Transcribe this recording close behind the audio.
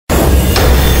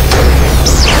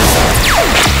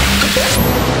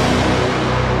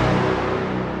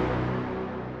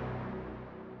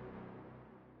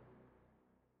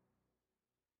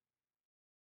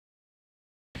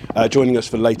Joining us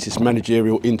for the latest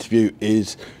managerial interview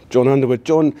is Jon Underwood.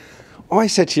 Jon, I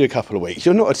said to you a couple of weeks,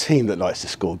 you're not a team that likes to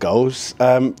score goals.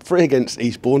 3 against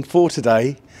Eastbourne, 4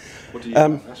 today. What do you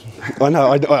know? I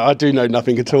know, I do know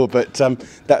nothing at all, but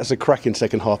that was a cracking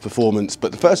second half performance.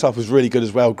 But the first half was really good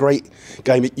as well. Great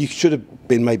game. You should have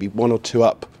been maybe 1 or 2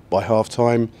 up by half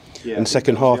time. Yeah, and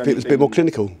second half it was a bit more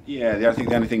clinical. Yeah, I think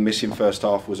the only thing missing first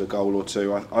half was a goal or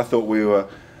two. I thought we were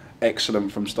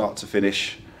excellent from start to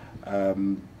finish,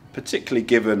 particularly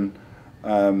given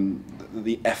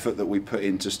the effort that we put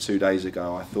in just 2 days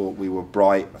ago. I thought we were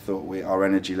bright. I thought our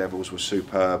energy levels were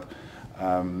superb.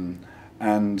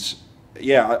 And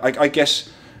yeah, I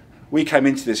guess we came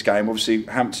into this game, obviously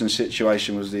Hampton's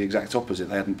situation was the exact opposite.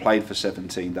 They hadn't played for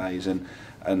 17 days and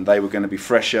they were going to be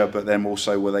fresher, but then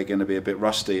also were they going to be a bit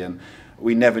rusty, and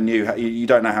we never knew. You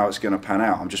don't know how it's going to pan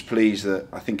out. I'm just pleased that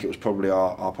I think it was probably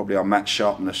our match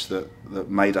sharpness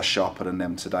that made us sharper than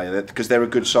them today, because they're a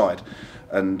good side,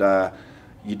 and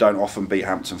you don't often beat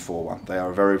Hampton 4-1. They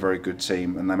are a very, very good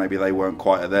team, and maybe they weren't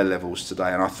quite at their levels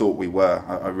today, and I thought we were.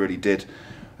 I really did.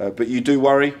 But you do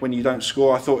worry when you don't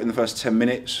score. I thought in the first 10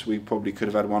 minutes we probably could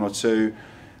have had 1 or 2.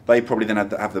 They probably then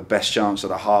had to have the best chance at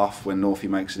a half when Northey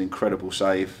makes an incredible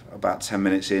save about 10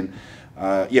 minutes in.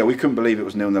 Yeah, we couldn't believe it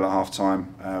was 0-0 at half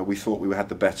time. We thought we had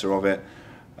the better of it.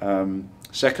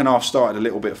 Second half started a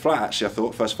little bit flat actually, I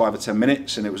thought, first 5 or 10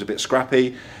 minutes, and it was a bit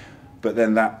scrappy. But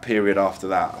then that period after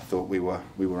that, I thought we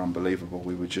were unbelievable.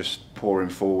 We were just pouring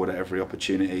forward at every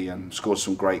opportunity and scored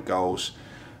some great goals.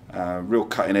 Real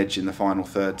cutting edge in the final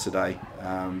third today.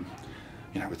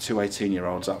 You know, with 2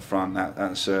 18-year-olds up front,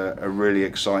 that's a really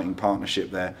exciting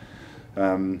partnership there.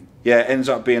 Yeah, it ends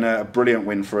up being a brilliant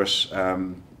win for us.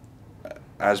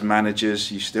 As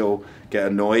managers, you still get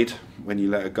annoyed when you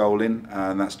let a goal in,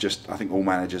 and that's just, I think all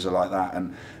managers are like that.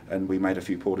 And we made a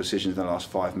few poor decisions in the last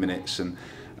 5 minutes.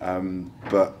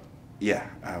 But yeah.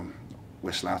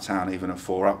 We're Slough Town, even at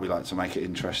 4 up, we like to make it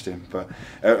interesting. But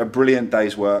a brilliant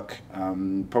day's work,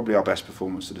 probably our best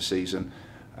performance of the season,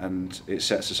 and it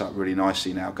sets us up really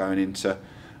nicely now going into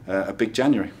a big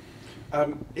January.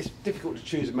 It's difficult to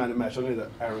choose a man of the match. I know that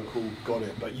Aaron Kuhl got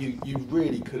it, but you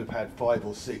really could have had 5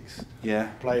 or 6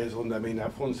 players on there. I mean,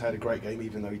 Alphonse had a great game,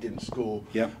 even though he didn't score.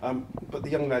 Yeah. But the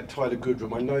young lad Tyler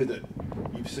Goodrham, I know that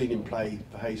you've seen him play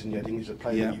for Hayes and Yedding. He's a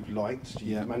player that you've liked.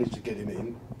 You've managed to get him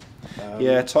in. And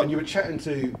you were chatting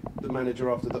to the manager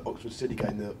after the Oxford City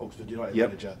game, the Oxford United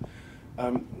manager.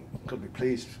 Got to be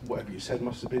pleased. Whatever you said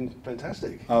must have been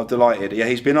fantastic. Oh, delighted. Yeah,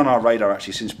 he's been on our radar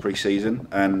actually since pre-season,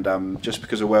 and just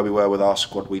because of where we were with our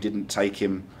squad, we didn't take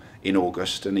him in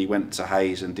August, and he went to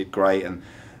Hayes and did great, and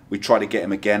we tried to get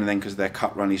him again, and then because of their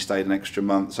cut run he stayed an extra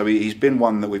month. So he's been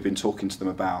one that we've been talking to them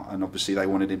about, and obviously they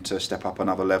wanted him to step up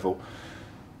another level.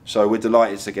 So we're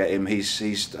delighted to get him. He's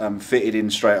fitted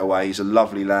in straight away. He's a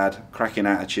lovely lad, cracking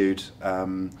attitude,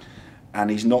 and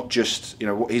he's not just, you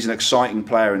know, he's an exciting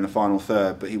player in the final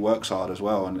third, but he works hard as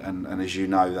well. And as you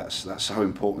know, that's so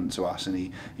important to us. And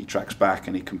he tracks back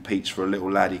and he competes. For a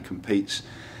little lad, he competes.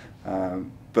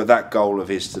 But that goal of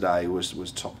his today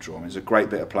was top draw. It was a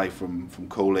great bit of play from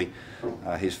Cooley.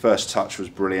 His first touch was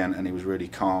brilliant, and he was really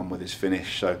calm with his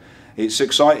finish. So it's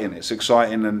exciting. It's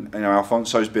exciting, and you know,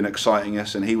 Alfonso's been exciting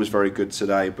us, and he was very good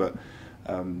today. But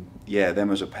yeah,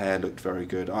 them as a pair looked very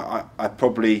good.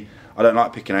 I don't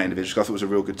like picking out individuals. I thought it was a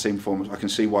real good team performance. I can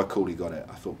see why Cooley got it.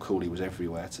 I thought Cooley was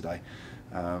everywhere today.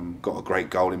 Got a great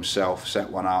goal himself, set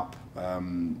one up.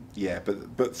 Yeah,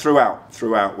 but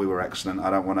throughout we were excellent. I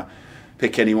don't want to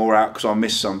pick any more out because I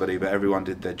missed somebody, but everyone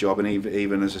did their job. And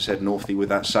even as I said, Northey with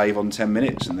that save on 10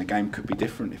 minutes, and the game could be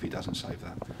different if he doesn't save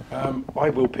that. I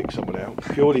will pick someone out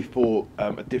purely for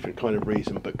a different kind of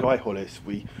reason. But Guy Hollis,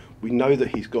 we know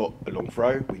that he's got a long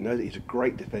throw. We know that he's a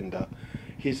great defender.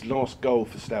 His last goal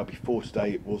for Slough before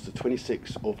today was the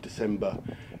 26th of December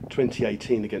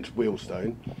 2018 against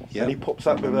Wealdstone. And he pops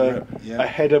up with a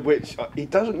header, which he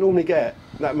doesn't normally get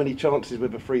that many chances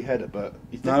with a free header, but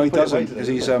no, he doesn't, because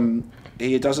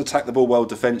he does attack the ball well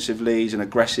defensively. He's an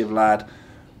aggressive lad,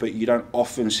 but you don't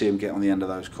often see him get on the end of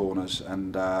those corners,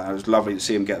 and it was lovely to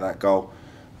see him get that goal.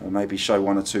 Maybe show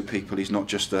 1 or 2 people he's not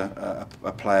just a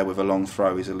player with a long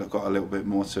throw. He's got a little bit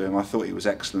more to him. I thought he was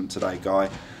excellent today, Guy.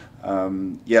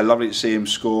 Yeah, lovely to see him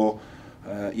score.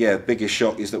 Yeah, biggest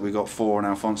shock is that we got 4 and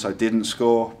Alfonso didn't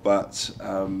score, but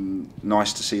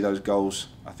nice to see those goals.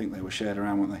 I think they were shared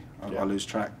around, weren't they? I lose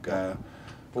track.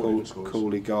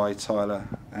 Cooley, Guy, Tyler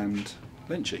and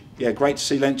Lench. Yeah, great to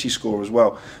see Lench score as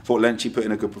well. Thought Lench put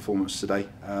in a good performance today,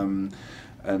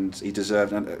 and he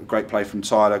deserved a great play from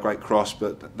Tyler, great cross,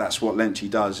 but that's what Lench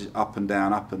does, up and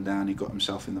down, up and down. He got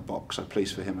himself in the box, so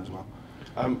pleased for him as well.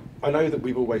 I know that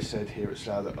we've always said here at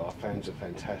Slough that our fans are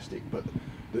fantastic, but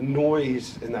the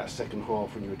noise in that second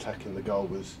half when you were attacking the goal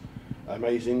was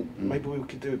amazing. Maybe we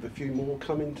could do with a few more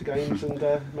coming to games and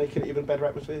make it an even better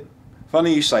atmosphere.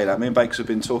 Funny you say that. Me and Bakes have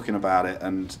been talking about it,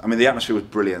 and I mean the atmosphere was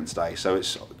brilliant today. So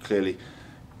it's clearly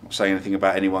not saying anything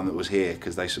about anyone that was here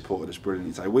because they supported us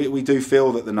brilliantly today. We do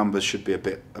feel that the numbers should be a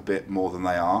bit more than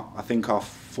they are. I think our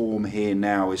form here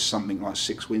now is something like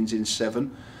 6 wins in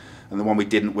 7, and the one we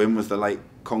didn't win was the late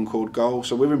Concord goal.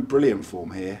 So we're in brilliant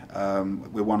form here.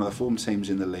 We're one of the form teams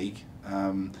in the league.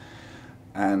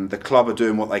 And the club are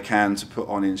doing what they can to put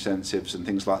on incentives and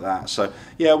things like that. So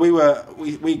yeah,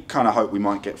 we kind of hope we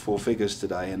might get 4 figures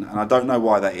today, and I don't know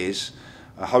why that is.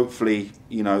 Hopefully,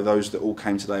 you know, those that all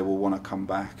came today will want to come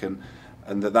back, and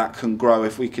that can grow.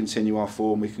 If we continue our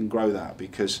form, we can grow that,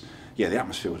 because yeah, the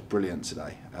atmosphere was brilliant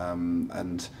today,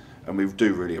 and we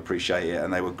do really appreciate it,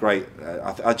 and they were great.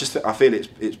 I feel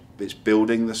it's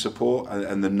building the support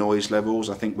and the noise levels.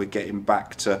 I think we're getting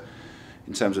back to,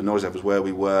 in terms of noise levels, where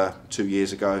we were 2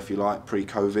 years ago, if you like,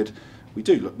 pre-COVID. We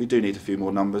do need a few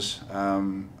more numbers,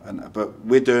 but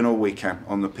we're doing all we can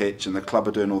on the pitch, and the club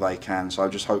are doing all they can. So I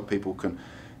just hope people can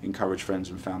encourage friends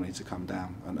and family to come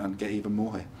down and get even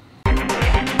more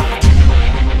here.